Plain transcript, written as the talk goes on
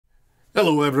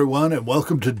Hello, everyone, and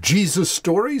welcome to Jesus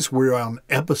Stories. We're on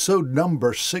episode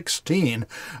number 16.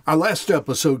 Our last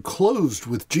episode closed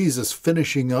with Jesus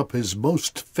finishing up his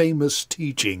most famous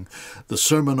teaching, the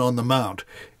Sermon on the Mount.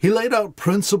 He laid out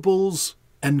principles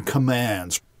and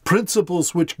commands,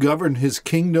 principles which govern his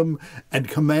kingdom and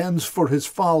commands for his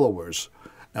followers.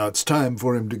 Now it's time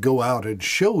for him to go out and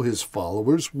show his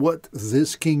followers what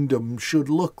this kingdom should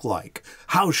look like.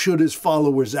 How should his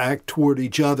followers act toward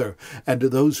each other and to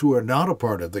those who are not a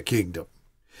part of the kingdom?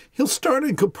 He'll start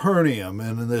in Capernaum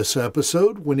in this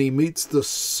episode when he meets the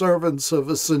servants of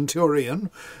a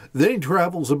centurion. Then he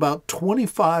travels about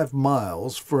 25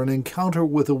 miles for an encounter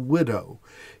with a widow.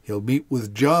 He'll meet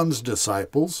with John's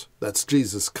disciples, that's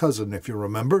Jesus' cousin if you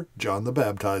remember, John the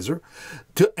Baptizer,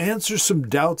 to answer some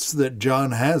doubts that John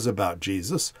has about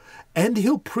Jesus, and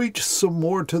he'll preach some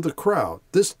more to the crowd,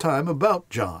 this time about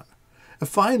John. And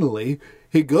finally,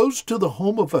 he goes to the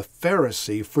home of a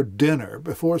Pharisee for dinner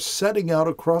before setting out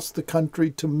across the country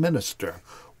to minister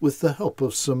with the help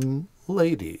of some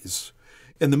ladies.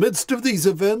 In the midst of these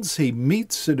events, he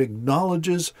meets and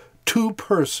acknowledges two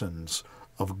persons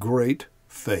of great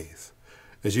faith.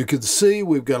 As you can see,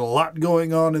 we've got a lot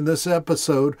going on in this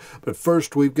episode, but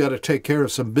first we've got to take care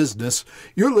of some business.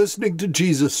 You're listening to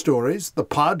Jesus Stories, the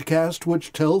podcast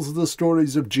which tells the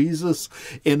stories of Jesus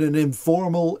in an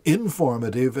informal,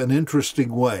 informative, and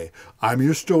interesting way. I'm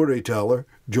your storyteller,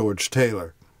 George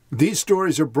Taylor. These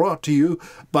stories are brought to you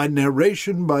by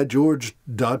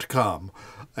narrationbygeorge.com,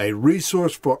 a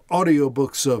resource for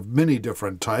audiobooks of many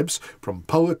different types, from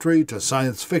poetry to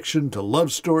science fiction to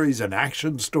love stories and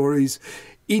action stories.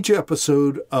 Each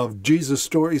episode of Jesus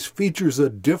Stories features a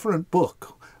different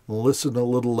book. Listen a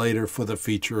little later for the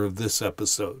feature of this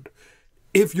episode.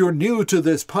 If you're new to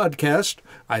this podcast,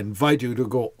 I invite you to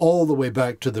go all the way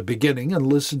back to the beginning and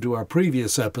listen to our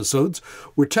previous episodes.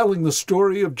 We're telling the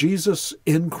story of Jesus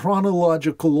in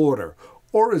chronological order,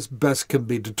 or as best can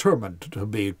be determined to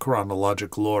be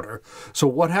chronological order. So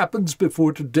what happens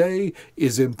before today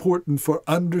is important for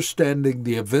understanding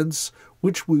the events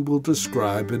which we will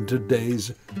describe in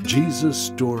today's Jesus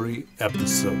Story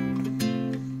episode.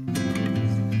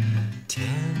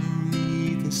 Tell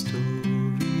me the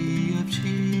story of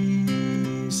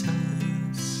Jesus.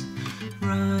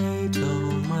 Write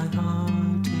on my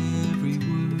heart every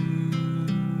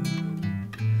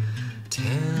word.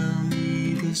 Tell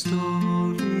me the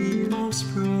story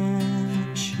most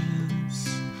precious,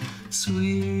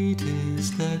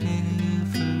 sweetest that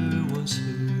ever was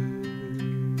heard.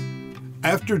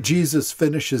 After Jesus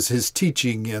finishes his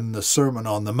teaching in the Sermon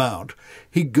on the Mount,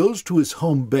 he goes to his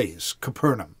home base,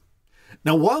 Capernaum.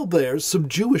 Now, while there, some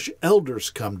Jewish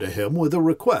elders come to him with a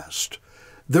request.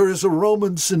 There is a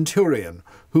Roman centurion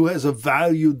who has a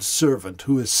valued servant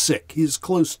who is sick. He is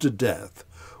close to death.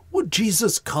 Would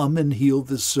Jesus come and heal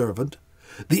this servant?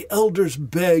 The elders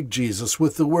beg Jesus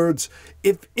with the words,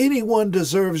 "If anyone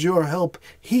deserves your help,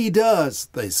 he does,"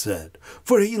 they said,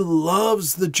 "for he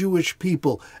loves the Jewish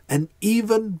people and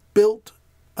even built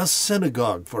a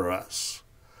synagogue for us."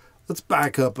 Let's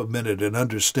back up a minute and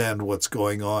understand what's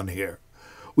going on here.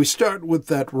 We start with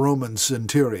that Roman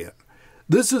centurion.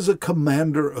 This is a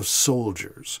commander of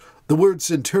soldiers. The word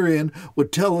centurion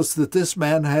would tell us that this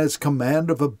man has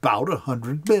command of about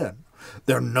 100 men.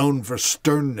 They're known for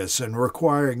sternness and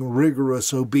requiring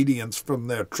rigorous obedience from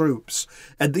their troops.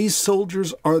 And these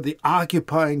soldiers are the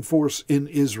occupying force in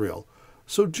Israel.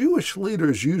 So Jewish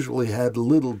leaders usually had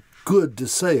little good to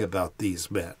say about these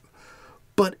men.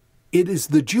 But it is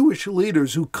the Jewish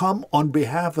leaders who come on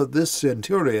behalf of this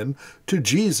centurion to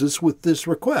Jesus with this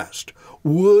request.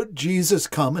 Would Jesus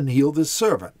come and heal this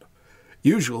servant?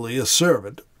 Usually a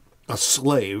servant, a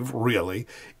slave really,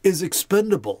 is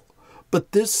expendable.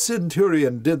 But this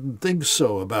centurion didn't think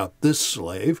so about this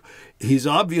slave. He's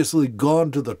obviously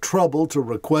gone to the trouble to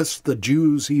request the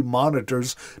Jews he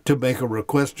monitors to make a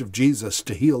request of Jesus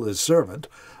to heal his servant.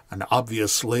 And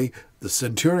obviously, the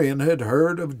centurion had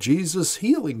heard of Jesus'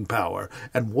 healing power,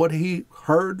 and what he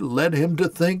heard led him to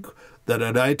think that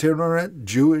an itinerant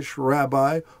Jewish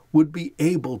rabbi would be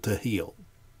able to heal.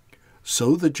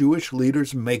 So the Jewish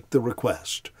leaders make the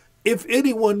request. If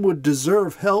anyone would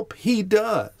deserve help, he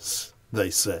does, they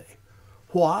say.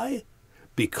 Why?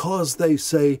 Because they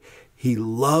say he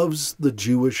loves the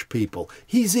Jewish people.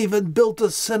 He's even built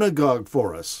a synagogue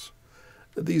for us.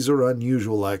 These are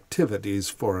unusual activities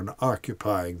for an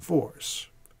occupying force.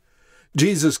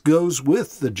 Jesus goes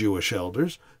with the Jewish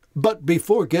elders, but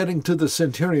before getting to the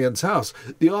centurion's house,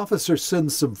 the officer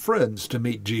sends some friends to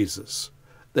meet Jesus.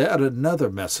 They had another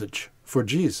message for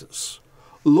Jesus.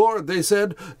 "Lord," they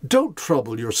said, "don't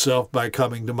trouble yourself by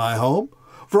coming to my home,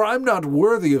 for I'm not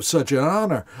worthy of such an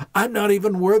honor. I'm not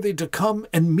even worthy to come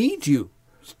and meet you.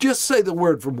 Just say the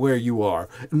word from where you are,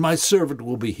 and my servant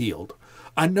will be healed.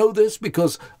 I know this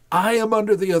because I am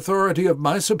under the authority of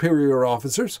my superior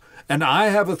officers, and I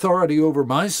have authority over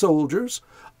my soldiers.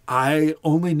 I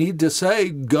only need to say,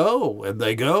 go, and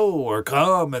they go, or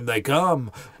come, and they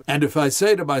come. And if I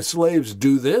say to my slaves,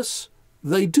 do this,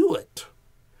 they do it.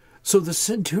 So the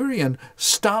centurion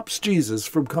stops Jesus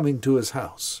from coming to his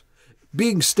house.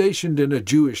 Being stationed in a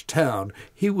Jewish town,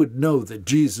 he would know that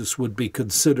Jesus would be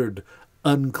considered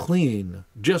unclean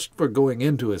just for going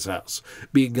into his house.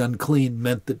 Being unclean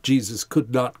meant that Jesus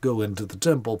could not go into the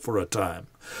temple for a time.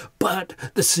 But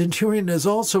the centurion is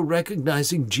also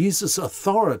recognizing Jesus'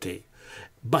 authority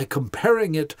by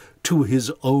comparing it to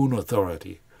his own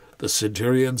authority. The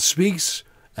centurion speaks,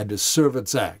 and his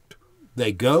servants act.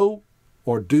 They go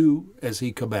or do as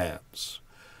he commands.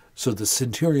 So the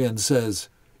centurion says,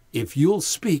 if you'll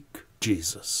speak,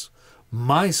 Jesus,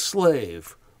 my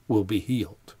slave will be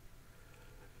healed.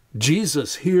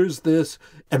 Jesus hears this,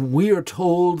 and we are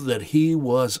told that he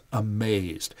was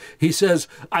amazed. He says,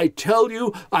 I tell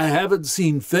you, I haven't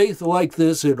seen faith like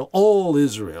this in all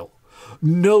Israel.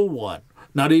 No one,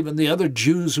 not even the other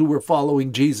Jews who were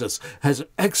following Jesus, has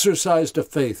exercised a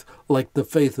faith like the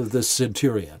faith of this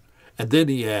centurion. And then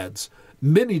he adds,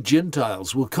 many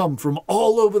Gentiles will come from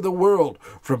all over the world,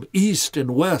 from east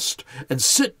and west, and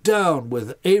sit down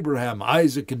with Abraham,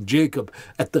 Isaac, and Jacob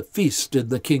at the feast in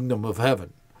the kingdom of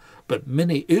heaven. But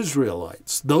many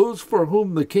Israelites, those for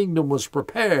whom the kingdom was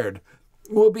prepared,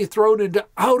 will be thrown into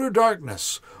outer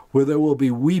darkness, where there will be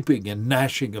weeping and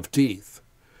gnashing of teeth.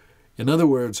 In other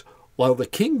words, while the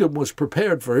kingdom was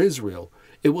prepared for Israel,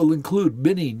 it will include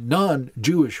many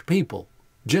non-Jewish people,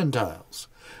 Gentiles.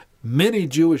 Many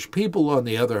Jewish people, on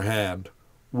the other hand,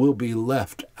 will be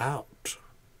left out.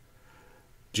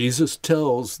 Jesus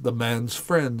tells the man's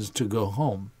friends to go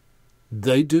home.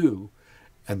 They do,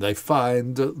 and they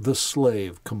find the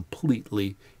slave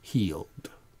completely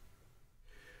healed.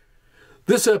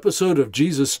 This episode of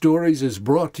Jesus Stories is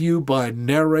brought to you by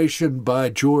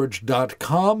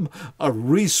narrationbygeorge.com, a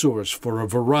resource for a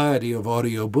variety of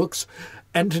audiobooks.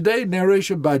 And today,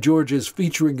 Narration by George is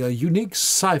featuring a unique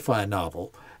sci-fi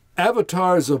novel.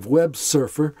 Avatars of Web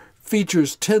Surfer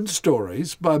features 10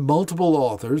 stories by multiple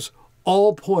authors,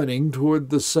 all pointing toward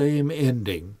the same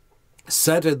ending.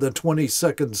 Set in the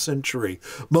 22nd century,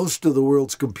 most of the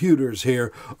world's computers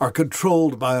here are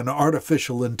controlled by an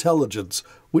artificial intelligence,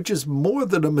 which is more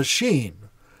than a machine.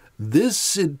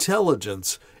 This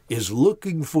intelligence is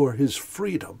looking for his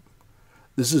freedom.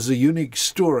 This is a unique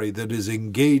story that is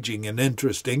engaging and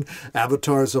interesting.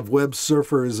 Avatars of Web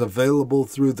Surfer is available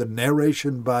through the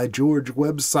Narration by George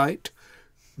website.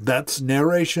 That's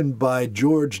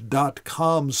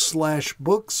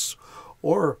narrationbygeorge.com/books,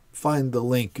 or find the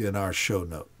link in our show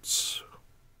notes.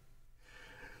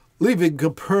 Leaving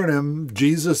Capernaum,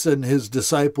 Jesus and his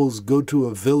disciples go to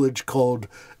a village called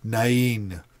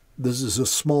Nain. This is a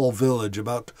small village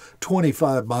about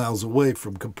 25 miles away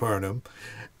from Capernaum.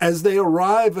 As they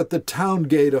arrive at the town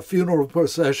gate, a funeral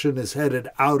procession is headed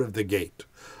out of the gate.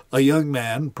 A young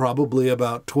man, probably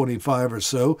about 25 or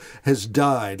so, has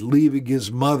died, leaving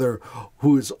his mother,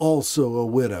 who is also a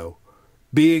widow.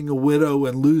 Being a widow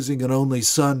and losing an only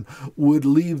son would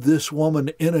leave this woman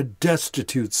in a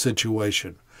destitute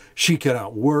situation. She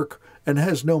cannot work and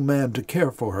has no man to care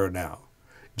for her now.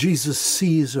 Jesus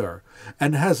sees her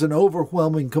and has an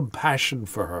overwhelming compassion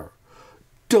for her.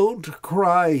 Don't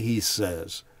cry, he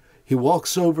says. He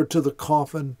walks over to the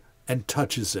coffin and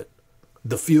touches it.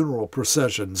 The funeral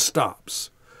procession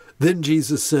stops. Then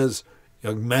Jesus says,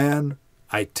 young man,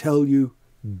 I tell you,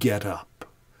 get up.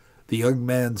 The young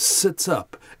man sits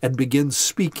up and begins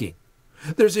speaking.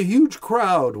 There's a huge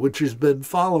crowd which has been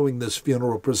following this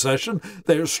funeral procession.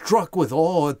 They are struck with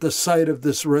awe at the sight of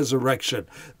this resurrection.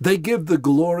 They give the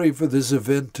glory for this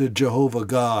event to Jehovah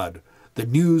God. The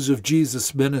news of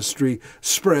Jesus' ministry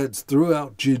spreads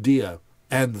throughout Judea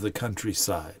and the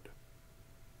countryside.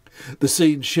 The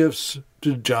scene shifts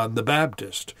to John the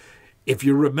Baptist. If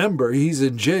you remember, he's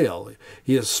in jail.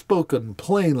 He has spoken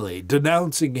plainly,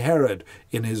 denouncing Herod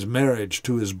in his marriage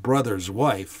to his brother's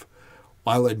wife.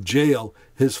 While in jail,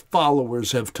 his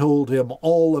followers have told him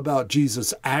all about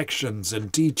Jesus' actions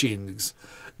and teachings.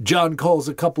 John calls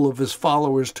a couple of his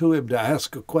followers to him to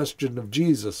ask a question of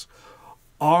Jesus.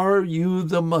 Are you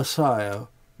the Messiah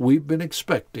we've been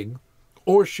expecting,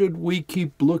 or should we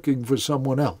keep looking for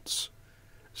someone else?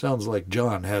 Sounds like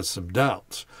John has some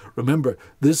doubts. Remember,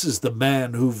 this is the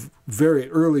man who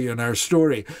very early in our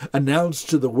story announced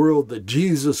to the world that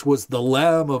Jesus was the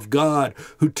Lamb of God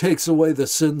who takes away the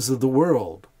sins of the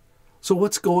world. So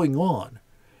what's going on?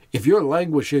 If you're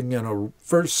languishing in a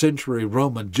first-century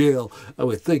Roman jail, I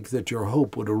would think that your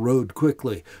hope would erode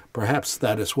quickly. Perhaps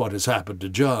that is what has happened to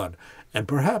John, and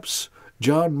perhaps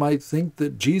John might think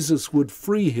that Jesus would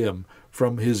free him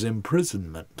from his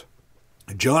imprisonment.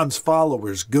 John's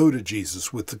followers go to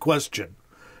Jesus with the question.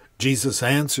 Jesus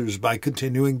answers by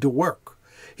continuing to work.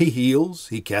 He heals,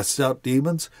 he casts out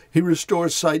demons, he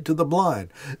restores sight to the blind.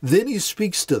 Then he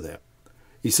speaks to them.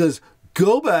 He says,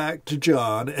 "Go back to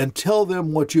John and tell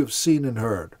them what you have seen and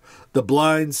heard. The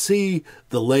blind see,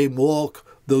 the lame walk,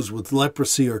 those with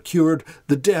leprosy are cured,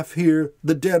 the deaf hear,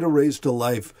 the dead are raised to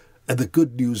life, and the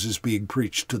good news is being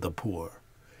preached to the poor."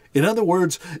 In other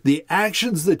words, the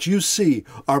actions that you see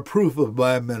are proof of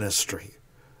my ministry.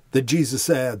 Then Jesus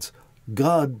adds,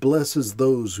 "God blesses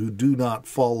those who do not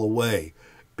fall away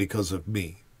because of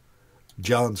me."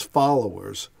 John's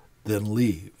followers then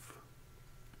leave.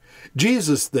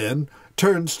 Jesus then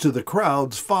turns to the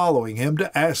crowds following him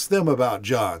to ask them about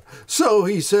John. "So,"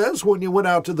 he says, "when you went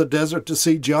out to the desert to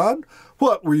see John,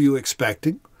 what were you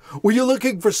expecting? Were you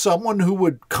looking for someone who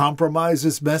would compromise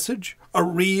his message? A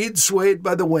reed swayed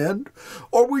by the wind?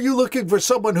 Or were you looking for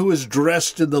someone who is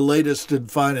dressed in the latest and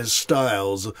finest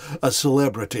styles, a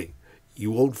celebrity?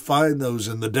 You won't find those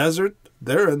in the desert.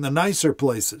 They're in the nicer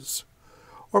places.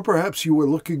 Or perhaps you were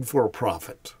looking for a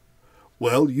prophet.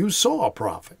 Well, you saw a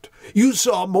prophet. You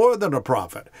saw more than a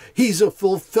prophet. He's a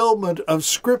fulfillment of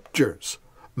scriptures.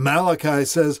 Malachi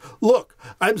says, 'Look,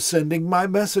 I'm sending my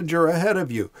messenger ahead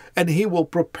of you, and he will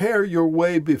prepare your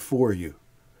way before you.'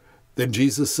 Then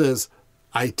Jesus says,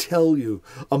 'I tell you,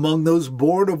 among those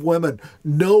born of women,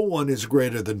 no one is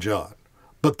greater than John,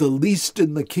 but the least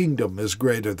in the kingdom is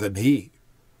greater than he.'"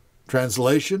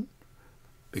 Translation?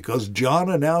 Because John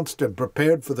announced and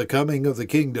prepared for the coming of the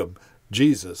kingdom,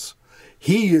 Jesus,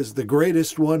 he is the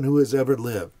greatest one who has ever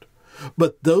lived.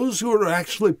 But those who are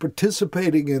actually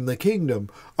participating in the kingdom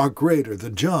are greater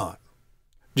than John.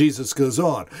 Jesus goes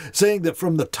on, saying that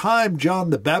from the time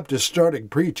John the Baptist started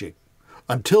preaching,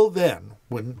 until then,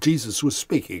 when Jesus was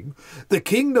speaking, the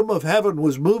kingdom of heaven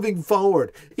was moving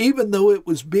forward, even though it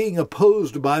was being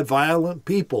opposed by violent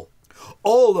people.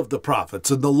 All of the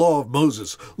prophets and the law of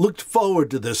Moses looked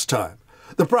forward to this time.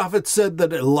 The prophets said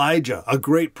that Elijah, a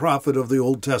great prophet of the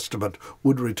Old Testament,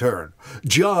 would return.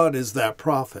 John is that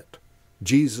prophet.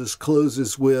 Jesus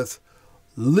closes with,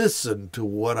 "Listen to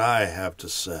what I have to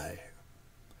say."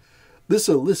 This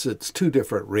elicits two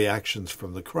different reactions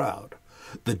from the crowd.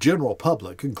 The general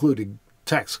public, including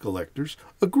tax collectors,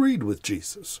 agreed with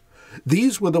Jesus.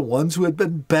 These were the ones who had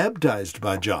been baptized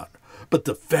by John. But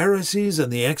the Pharisees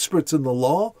and the experts in the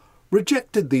law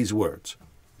rejected these words.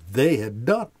 They had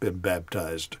not been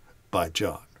baptized by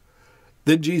John.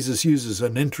 Then Jesus uses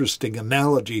an interesting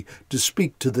analogy to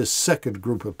speak to this second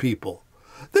group of people.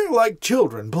 They're like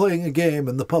children playing a game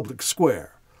in the public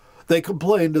square. They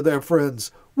complain to their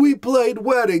friends, "We played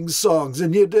wedding songs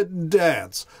and you didn't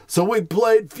dance, so we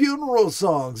played funeral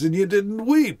songs and you didn't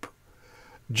weep."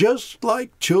 Just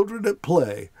like children at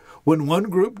play, when one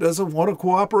group doesn't want to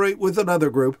cooperate with another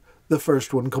group, the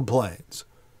first one complains.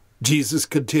 Jesus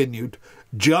continued,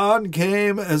 "John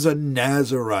came as a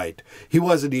Nazirite. He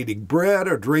wasn't eating bread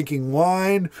or drinking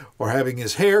wine or having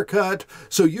his hair cut,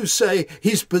 so you say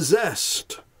he's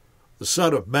possessed. The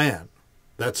Son of Man,"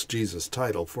 that's Jesus'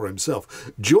 title for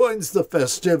himself, "joins the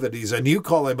festivities, and you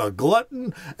call him a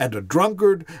glutton and a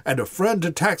drunkard and a friend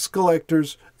to tax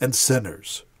collectors and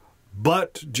sinners.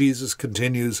 But," Jesus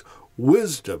continues,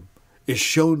 "wisdom is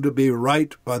shown to be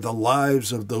right by the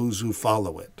lives of those who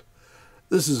follow it."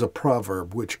 This is a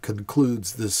proverb which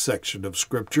concludes this section of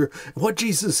Scripture. What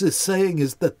Jesus is saying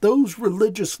is that those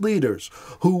religious leaders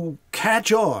who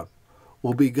catch on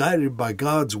will be guided by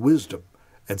God's wisdom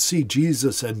and see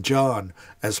Jesus and John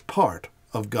as part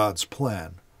of God's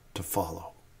plan to follow.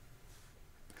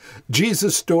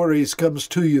 Jesus Stories comes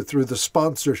to you through the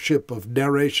sponsorship of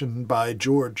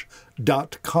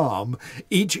narrationbygeorge.com.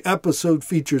 Each episode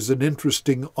features an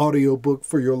interesting audiobook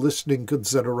for your listening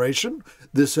consideration.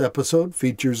 This episode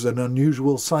features an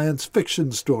unusual science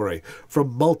fiction story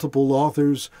from multiple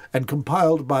authors and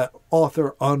compiled by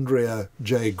author Andrea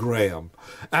J. Graham.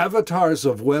 Avatars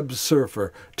of Web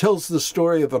Surfer tells the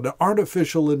story of an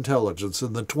artificial intelligence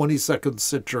in the 22nd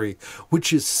century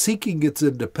which is seeking its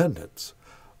independence.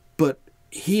 But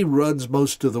he runs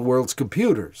most of the world's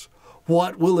computers.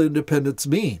 What will independence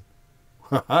mean?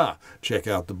 Check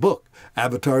out the book,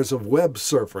 Avatars of Web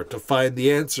Surfer, to find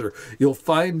the answer. You'll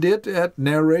find it at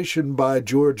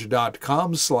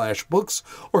narrationbygeorge.com/books,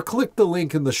 or click the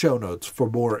link in the show notes for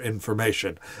more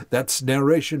information. That's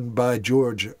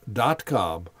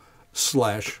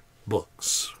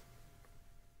narrationbygeorge.com/books.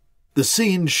 The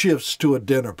scene shifts to a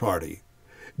dinner party.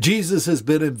 Jesus has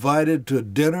been invited to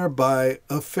dinner by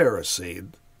a Pharisee.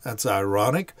 That's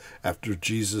ironic, after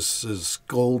Jesus'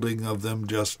 scolding of them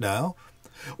just now.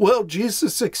 Well,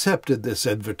 Jesus accepted this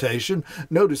invitation.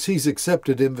 Notice he's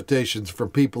accepted invitations from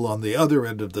people on the other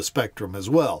end of the spectrum as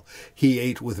well. He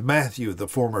ate with Matthew, the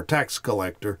former tax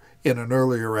collector, in an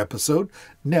earlier episode.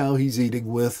 Now he's eating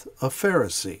with a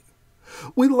Pharisee.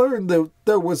 We learned that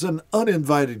there was an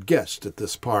uninvited guest at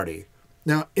this party.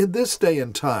 Now, in this day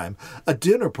and time, a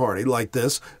dinner party like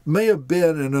this may have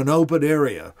been in an open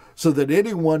area so that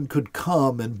anyone could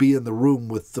come and be in the room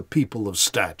with the people of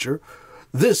stature.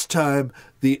 This time,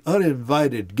 the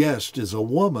uninvited guest is a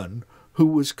woman who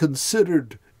was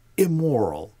considered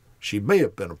immoral. She may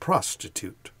have been a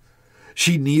prostitute.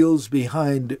 She kneels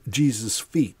behind Jesus'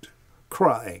 feet,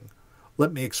 crying.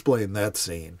 Let me explain that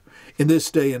scene. In this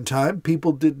day and time,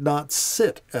 people did not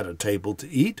sit at a table to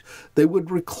eat. They would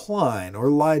recline or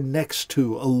lie next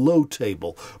to a low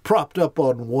table, propped up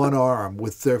on one arm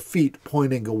with their feet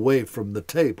pointing away from the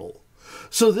table.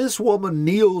 So this woman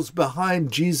kneels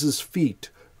behind Jesus' feet,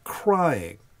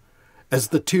 crying. As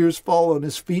the tears fall on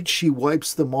his feet, she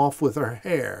wipes them off with her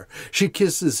hair. She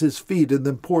kisses his feet and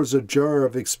then pours a jar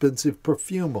of expensive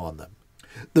perfume on them.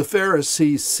 The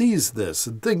Pharisee sees this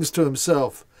and thinks to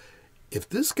himself, if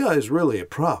this guy's really a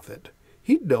prophet,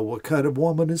 he'd know what kind of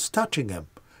woman is touching him.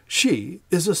 She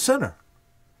is a sinner.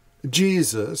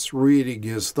 Jesus, reading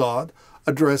his thought,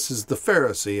 addresses the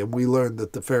Pharisee, and we learn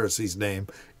that the Pharisee's name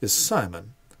is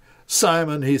Simon.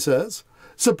 Simon, he says,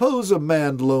 suppose a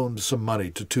man loaned some money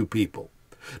to two people.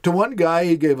 To one guy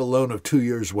he gave a loan of 2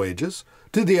 years' wages.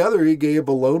 To the other he gave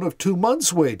a loan of 2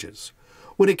 months' wages.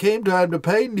 When it came time to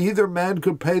pay, neither man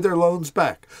could pay their loans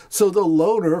back, so the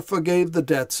loaner forgave the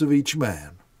debts of each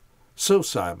man. So,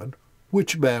 Simon,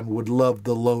 which man would love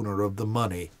the loaner of the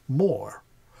money more?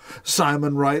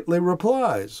 Simon rightly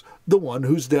replies, the one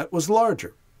whose debt was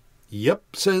larger.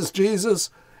 Yep, says Jesus,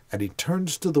 and he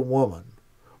turns to the woman.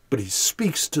 But he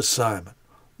speaks to Simon.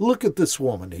 Look at this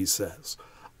woman, he says.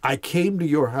 I came to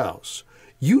your house.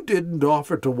 You didn't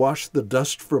offer to wash the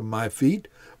dust from my feet,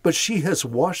 but she has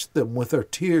washed them with her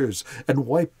tears and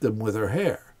wiped them with her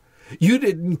hair. You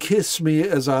didn't kiss me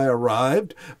as I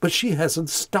arrived, but she hasn't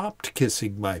stopped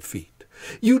kissing my feet.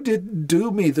 You didn't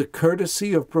do me the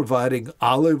courtesy of providing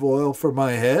olive oil for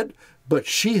my head, but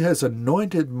she has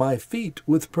anointed my feet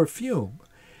with perfume.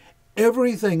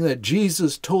 Everything that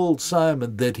Jesus told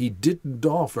Simon that he didn't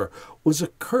offer was a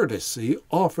courtesy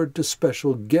offered to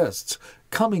special guests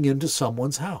coming into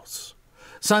someone's house.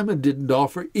 Simon didn't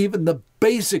offer even the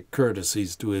basic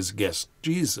courtesies to his guest,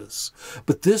 Jesus.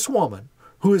 But this woman,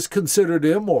 who is considered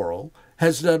immoral,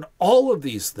 has done all of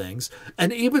these things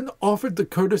and even offered the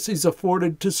courtesies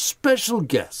afforded to special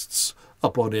guests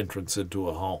upon entrance into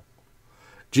a home.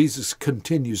 Jesus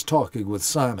continues talking with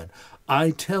Simon. I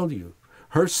tell you,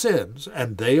 her sins,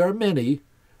 and they are many,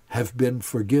 have been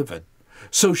forgiven.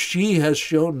 So she has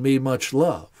shown me much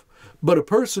love. But a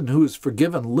person who is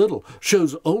forgiven little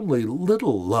shows only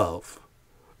little love.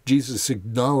 Jesus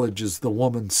acknowledges the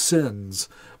woman's sins,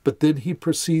 but then he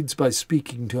proceeds by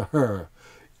speaking to her.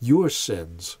 Your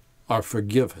sins are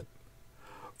forgiven.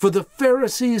 For the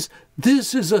Pharisees,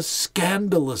 this is a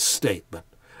scandalous statement,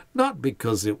 not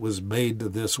because it was made to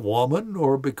this woman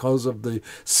or because of the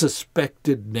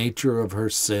suspected nature of her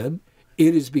sin.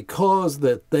 It is because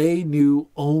that they knew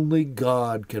only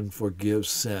God can forgive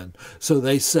sin. So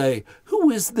they say, who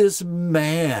is this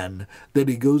man that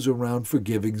he goes around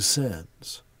forgiving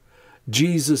sins?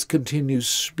 Jesus continues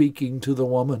speaking to the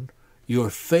woman. Your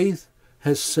faith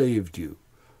has saved you.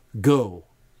 Go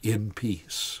in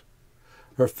peace.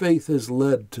 Her faith has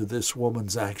led to this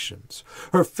woman's actions.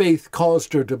 Her faith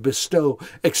caused her to bestow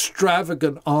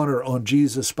extravagant honor on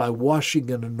Jesus by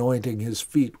washing and anointing his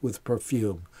feet with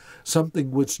perfume,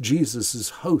 something which Jesus'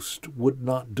 host would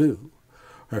not do.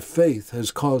 Her faith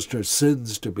has caused her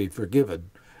sins to be forgiven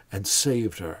and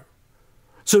saved her.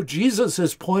 So Jesus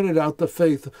has pointed out the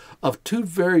faith of two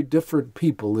very different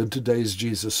people in today's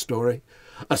Jesus story,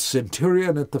 a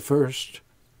centurion at the first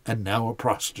and now a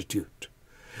prostitute.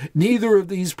 Neither of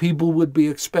these people would be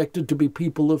expected to be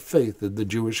people of faith in the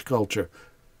Jewish culture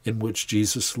in which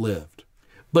Jesus lived.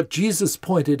 But Jesus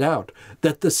pointed out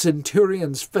that the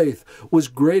centurion's faith was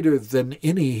greater than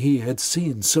any he had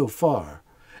seen so far,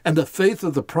 and the faith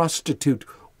of the prostitute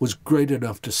was great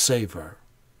enough to save her.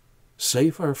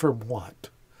 Save her from what?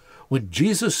 When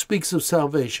Jesus speaks of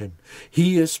salvation,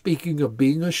 he is speaking of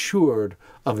being assured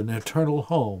of an eternal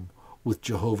home with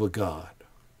Jehovah God.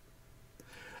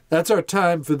 That's our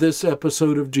time for this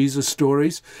episode of Jesus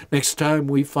Stories. Next time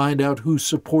we find out who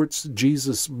supports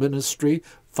Jesus' ministry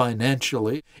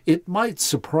financially. It might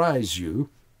surprise you.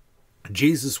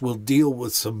 Jesus will deal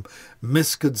with some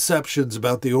misconceptions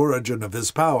about the origin of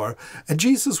his power, and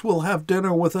Jesus will have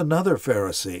dinner with another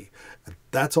Pharisee.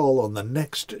 That's all on the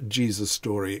next Jesus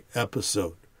Story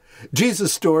episode.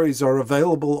 Jesus Stories are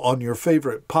available on your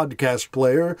favorite podcast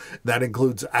player. That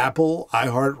includes Apple,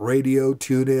 iHeartRadio,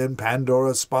 TuneIn,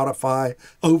 Pandora, Spotify,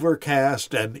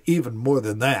 Overcast, and even more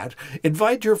than that.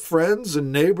 Invite your friends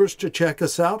and neighbors to check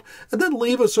us out, and then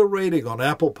leave us a rating on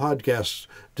Apple Podcasts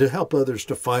to help others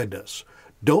to find us.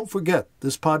 Don't forget,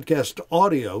 this podcast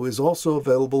audio is also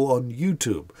available on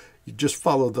YouTube. You just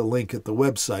follow the link at the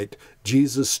website,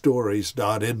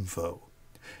 jesusstories.info.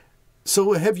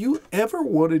 So have you ever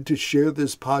wanted to share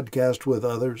this podcast with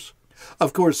others?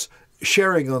 Of course,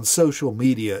 sharing on social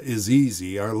media is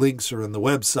easy. Our links are in the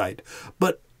website.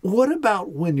 But what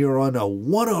about when you're on a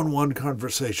one-on-one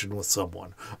conversation with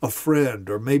someone, a friend,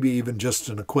 or maybe even just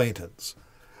an acquaintance?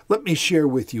 Let me share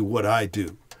with you what I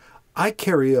do. I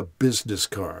carry a business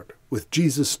card with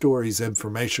Jesus Stories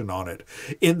information on it,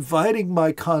 inviting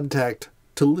my contact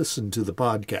to listen to the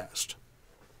podcast.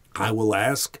 I will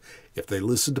ask if they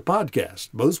listen to podcasts.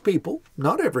 Most people,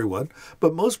 not everyone,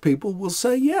 but most people will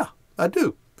say, yeah, I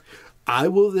do. I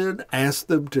will then ask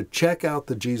them to check out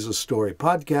the Jesus Story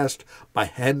podcast by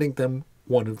handing them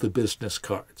one of the business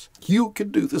cards. You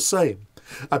can do the same.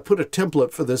 I put a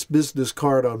template for this business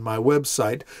card on my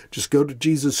website. Just go to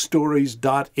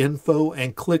jesusstories.info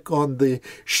and click on the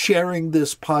Sharing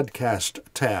This Podcast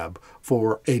tab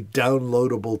for a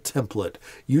downloadable template.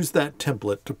 Use that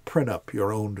template to print up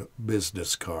your own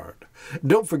business card.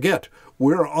 Don't forget,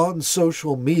 we're on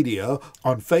social media,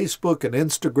 on Facebook and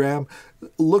Instagram.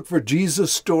 Look for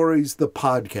Jesus Stories, the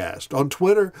podcast. On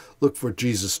Twitter, look for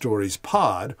Jesus Stories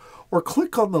Pod, or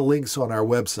click on the links on our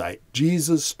website,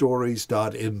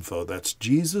 jesusstories.info. That's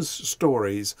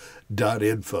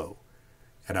jesusstories.info.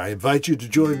 And I invite you to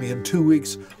join me in 2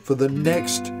 weeks for the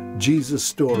next Jesus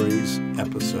Stories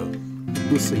episode.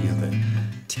 We'll see you then.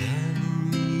 Tell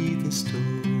me the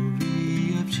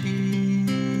story of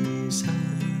Jesus.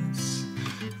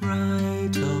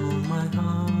 Write on my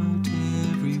heart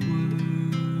every word.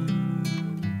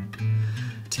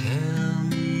 Tell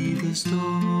me the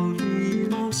story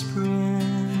most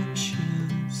precious,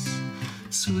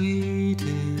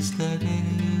 sweetest that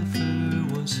ever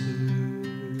was heard.